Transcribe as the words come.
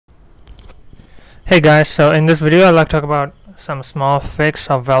Hey guys, so in this video I'd like to talk about some small fix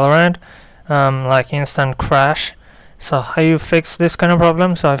of Valorant, like instant crash. So how you fix this kind of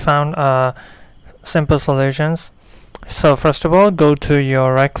problem? So I found simple solutions. So first of all, go to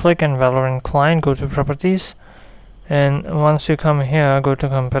your right click and Valorant client, go to properties, and once you come here, go to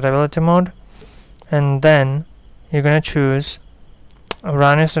compatibility mode, and then you're gonna choose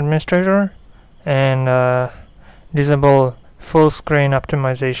run as administrator and disable full screen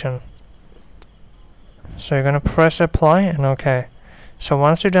optimization. So you're gonna press apply and OK. So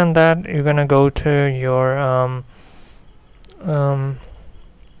once you've done that, you're gonna go to your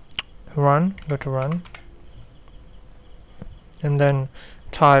run, go to run, and then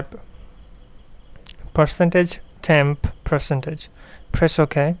type %temp%, press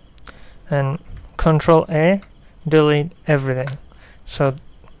OK, and Control A, delete everything. So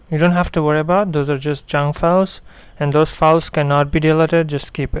you don't have to worry about those, are just junk files, and those files cannot be deleted,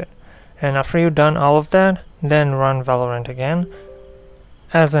 just keep it. And after you've done all of that, then run Valorant again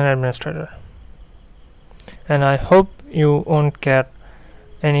as an administrator. And I hope you won't get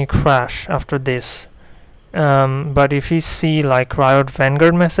any crash after this. But if you see like Riot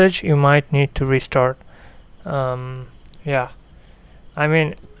Vanguard message, you might need to restart. Yeah, I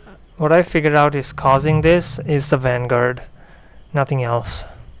mean, what I figured out is causing this is the Vanguard, nothing else.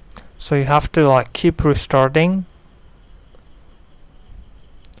 So you have to like keep restarting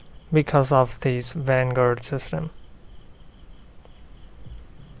because of this Vanguard system.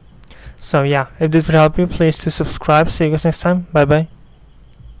 So yeah, if this would help you, please do subscribe. See you guys next time. Bye bye.